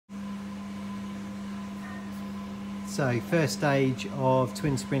So first stage of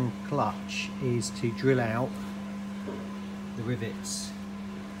twin spring clutch is to drill out the rivets.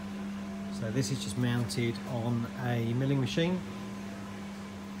 So this is just mounted on a milling machine.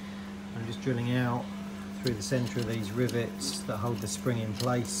 I'm just drilling out through the centre of these rivets that hold the spring in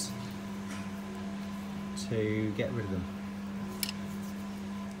place to get rid of them.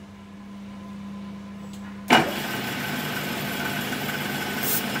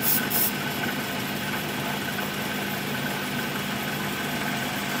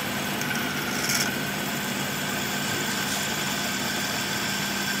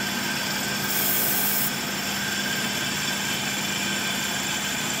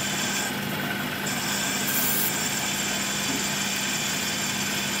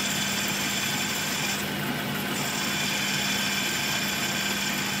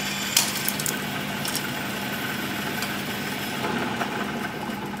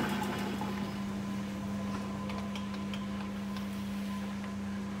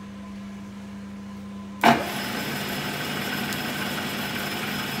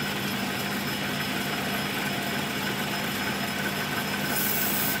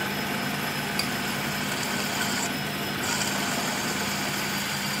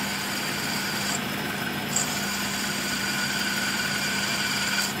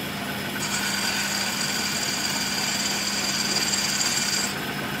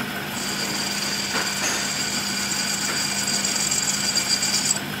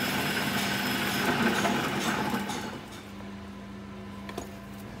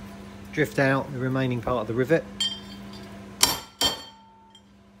 Drift out the remaining part of the rivet.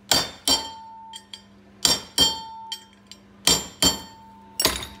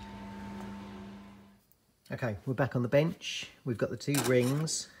 Okay, we're back on the bench. We've got the two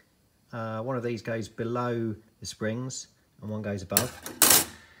rings. One of these goes below the springs and one goes above.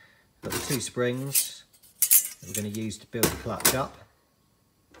 Got the two springs that we're going to use to build the clutch up.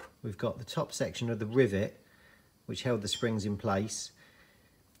 We've got the top section of the rivet which held the springs in place.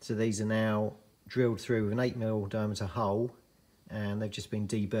 So these are now drilled through with an 8mm diameter hole, and they've just been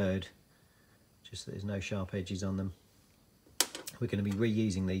deburred, just so there's no sharp edges on them. We're going to be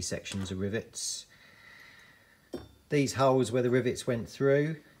reusing these sections of rivets. These holes where the rivets went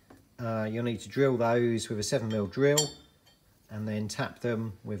through, you'll need to drill those with a 7mm drill and then tap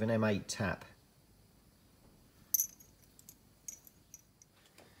them with an M8 tap.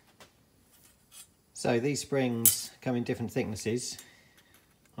 So these springs come in different thicknesses.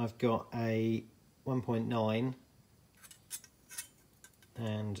 I've got a 1.9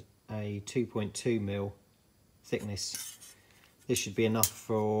 and a 2.2mm thickness. This should be enough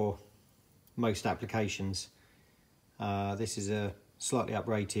for most applications. This is a slightly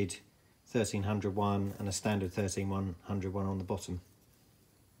uprated 1300 one and a standard 13100 one on the bottom.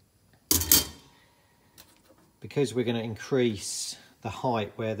 Because we're going to increase the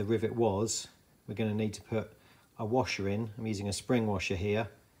height where the rivet was, we're going to need to put a washer in. I'm using a spring washer here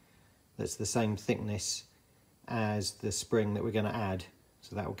that's the same thickness as the spring that we're going to add,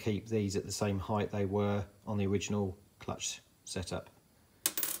 so that will keep these at the same height they were on the original clutch setup.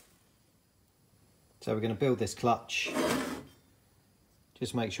 So we're going to build this clutch.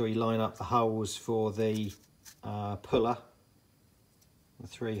 Just make sure you line up the holes for the puller, the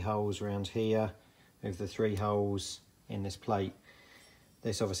 3 holes around here with the 3 holes in this plate.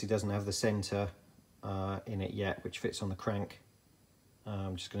 This obviously doesn't have the centre in it yet, which fits on the crank.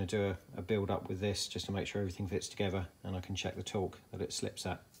 I'm just going to do a build up with this just to make sure everything fits together, and I can check the torque that it slips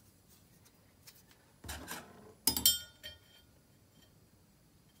at.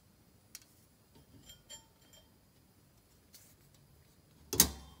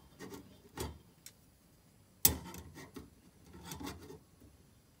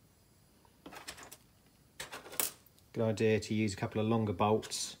 Good idea to use a couple of longer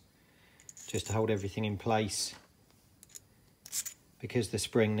bolts just to hold everything in place. Because the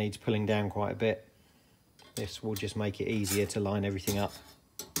spring needs pulling down quite a bit, this will just make it easier to line everything up.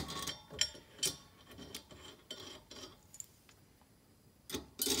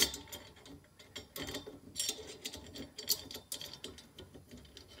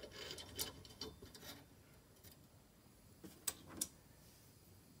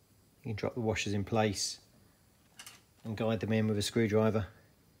 You can drop the washers in place and guide them in with a screwdriver.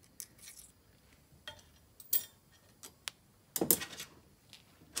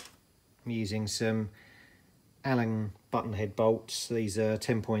 I'm using some Allen button head bolts. These are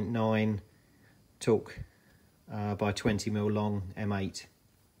 10.9 torque by 20mm long M8.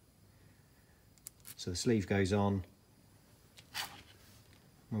 So the sleeve goes on.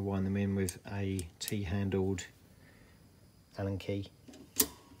 We'll wind them in with a T-handled Allen key.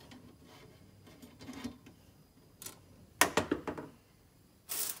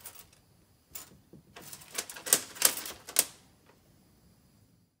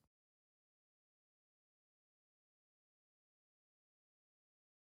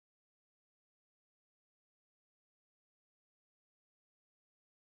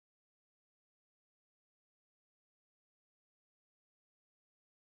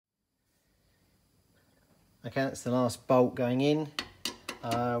 Okay, that's the last bolt going in.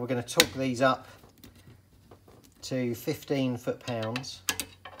 We're going to torque these up to 15 foot-pounds,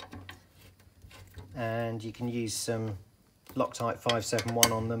 and you can use some Loctite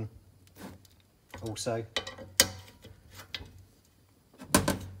 571 on them also.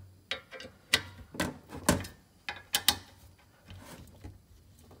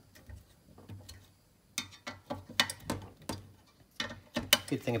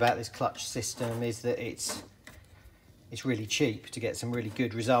 Good thing about this clutch system is that it's really cheap to get some really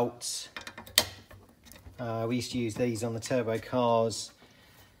good results. We used to use these on the turbo cars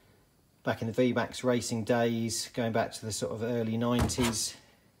back in the VMAX racing days, going back to the sort of early 90s.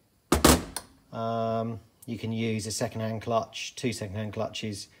 You can use a second-hand clutch, 2 second-hand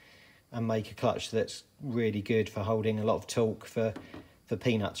clutches, and make a clutch that's really good for holding a lot of torque for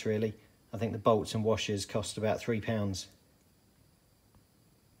peanuts, really. I think the bolts and washers cost about £3.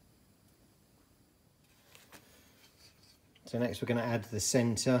 So next we're going to add the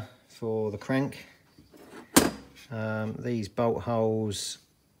centre for the crank. These bolt holes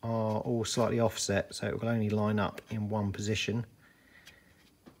are all slightly offset, so it will only line up in one position.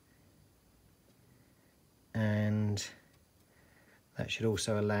 And that should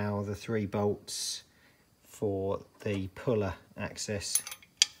also allow the 3 bolts for the puller access.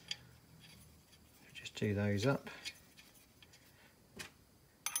 Just do those up.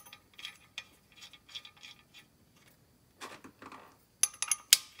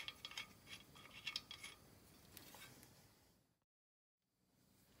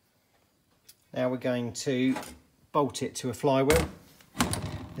 Now we're going to bolt it to a flywheel.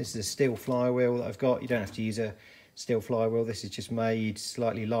 This is a steel flywheel that I've got. You don't have to use a steel flywheel. This is just made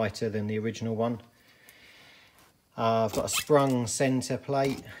slightly lighter than the original one. I've got a sprung centre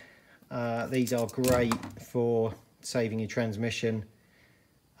plate. These are great for saving your transmission,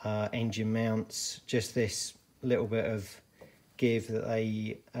 engine mounts. Just this little bit of give that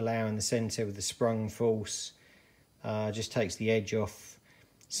they allow in the centre with the sprung force just takes the edge off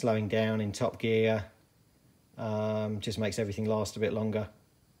slowing down in top gear. Just makes everything last a bit longer.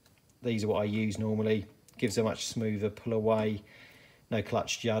 These are what I use normally. Gives a much smoother pull away, no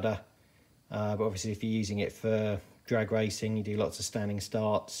clutch judder. But obviously if you're using it for drag racing, you do lots of standing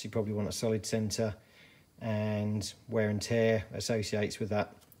starts, you probably want a solid centre, and wear and tear associates with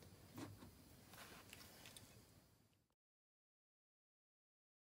that.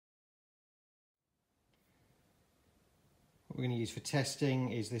 What we're going to use for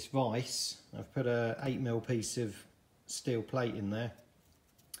testing is this vise. I've put a 8mm piece of steel plate in there,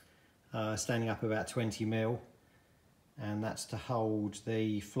 standing up about 20mm, and that's to hold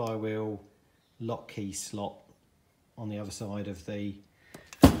the flywheel lock key slot on the other side of the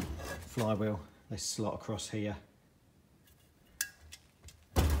flywheel, this slot across here.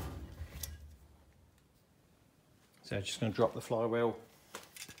 So just going to drop the flywheel,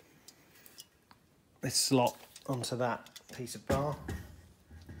 this slot, onto that piece of bar.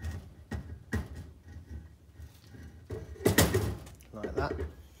 Like that.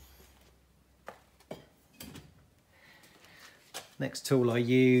 Next tool I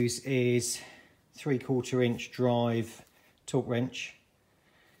use is 3/4 inch drive torque wrench.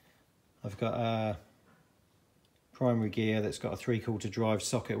 I've got a primary gear that's got a 3/4 drive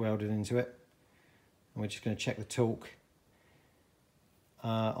socket welded into it, and we're just going to check the torque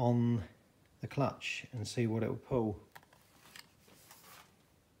on the clutch and see what it will pull.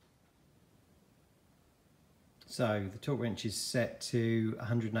 So the torque wrench is set to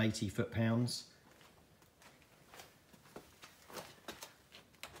 180 foot-pounds,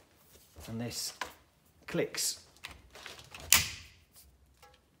 and this clicks.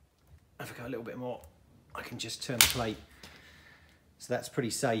 If I go a little bit more, I can just turn the plate. So that's pretty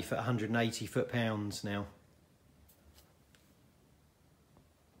safe at 180 foot-pounds now.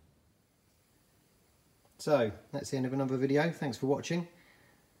 So that's the end of another video. Thanks for watching.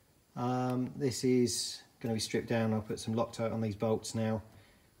 This is going to be stripped down. I'll put some Loctite on these bolts now.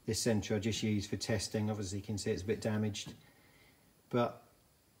 This centre I just used for testing. Obviously you can see it's a bit damaged, but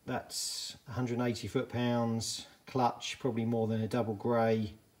that's 180 foot-pounds, clutch probably more than a double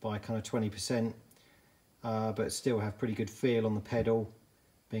grey by kind of 20%, but still have pretty good feel on the pedal,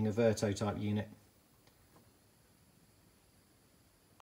 being a Verto type unit.